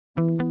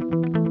Thailand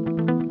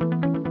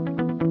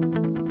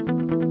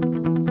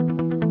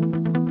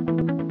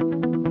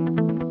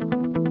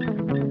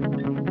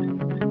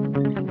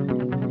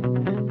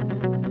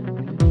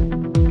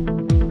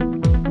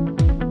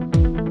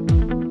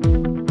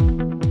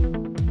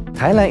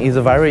is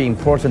a very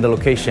important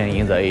location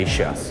in the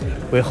Asia.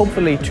 We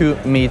hopefully to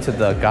meet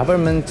the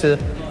government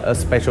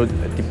special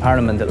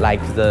department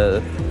like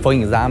for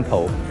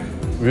example,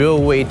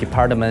 railway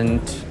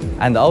department,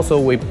 and also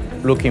we're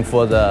looking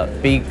for the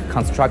big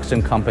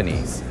construction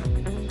companies.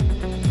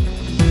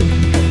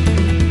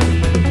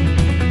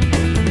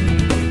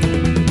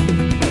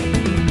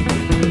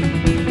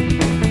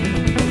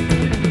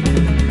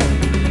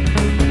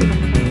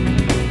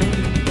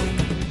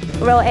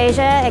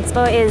 Asia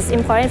Expo is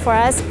important for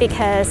us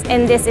because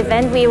in this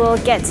event we will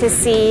get to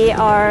see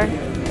our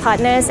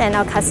partners and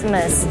our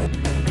customers.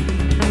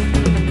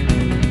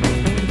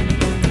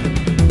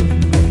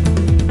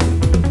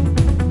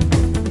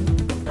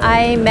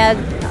 I met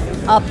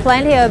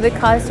plenty of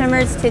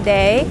customers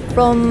today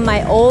from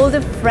my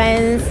old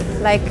friends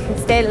like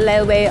State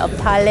Railway of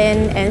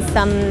Thailand and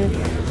some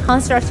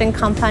construction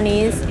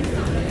companies.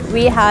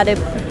 We had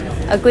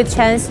a good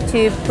chance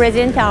to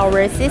present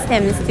our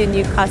systems to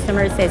new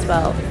customers as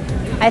well.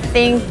 I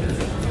think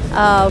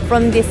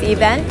from this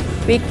event,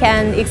 we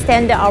can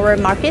extend our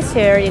market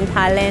share in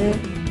Thailand.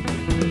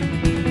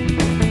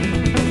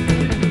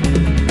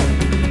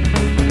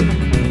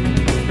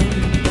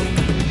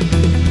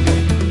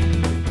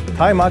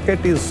 Thai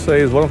market is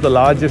one of the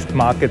largest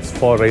markets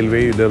for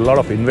railway. There's a lot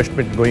of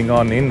investment going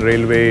on in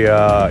railway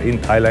in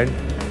Thailand,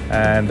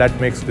 and that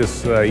makes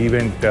this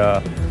event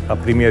a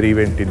premier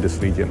event in this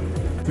region.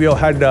 We have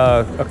had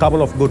a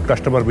couple of good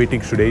customer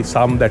meetings today,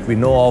 some that we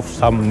know of,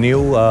 some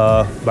new,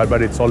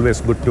 but it's always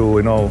good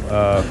to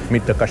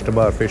meet the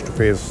customer face to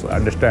face,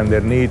 understand their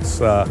needs,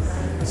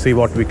 see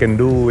what we can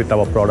do with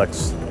our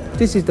products.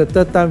 This is the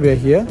third time we are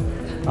here,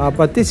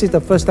 but this is the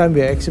first time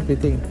we are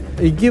exhibiting.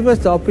 It gives us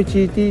the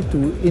opportunity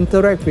to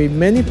interact with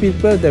many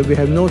people that we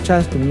have no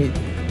chance to meet.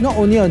 Not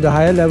only on the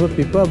higher level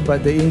people,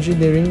 but the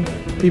engineering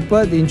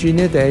people, the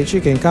engineers that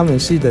actually can come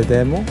and see the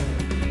demo.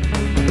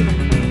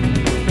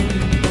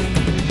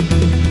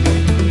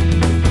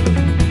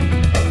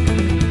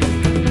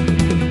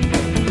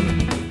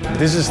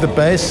 This is the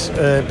best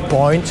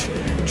point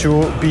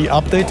to be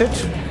updated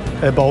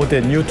about the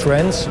new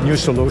trends, new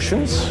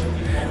solutions,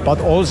 but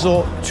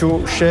also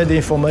to share the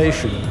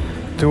information,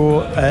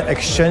 to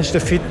exchange the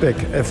feedback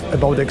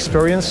about the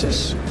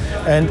experiences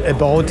and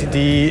about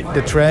the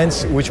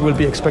trends which will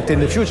be expected in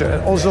the future,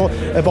 and also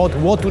about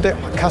what do the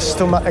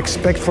customer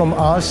expect from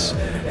us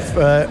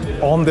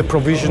on the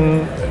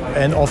provision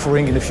and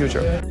offering in the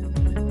future.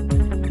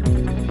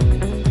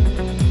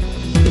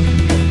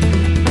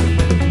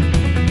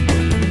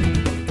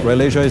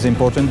 RailAsia is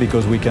important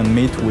because we can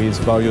meet with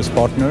various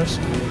partners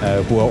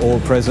who are all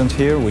present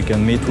here. We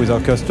can meet with our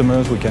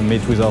customers, we can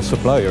meet with our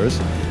suppliers,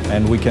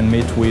 and we can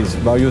meet with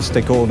various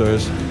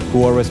stakeholders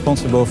who are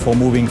responsible for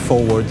moving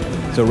forward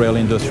the rail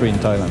industry in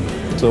Thailand.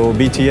 So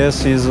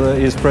BTS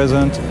is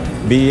present,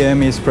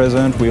 BEM is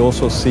present, we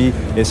also see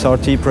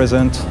SRT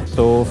present.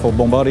 So for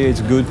Bombardier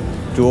it's good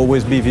to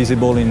always be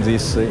visible in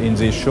this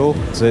show.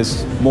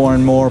 There's more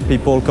and more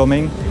people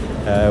coming.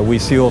 We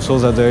see also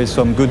that there is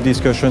some good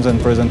discussions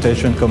and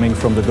presentation coming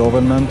from the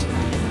government,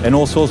 and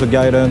also the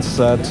guidance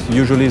that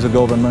usually the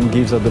government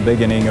gives at the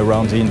beginning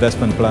around the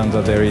investment plan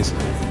that there is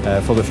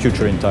for the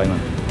future in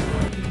Thailand.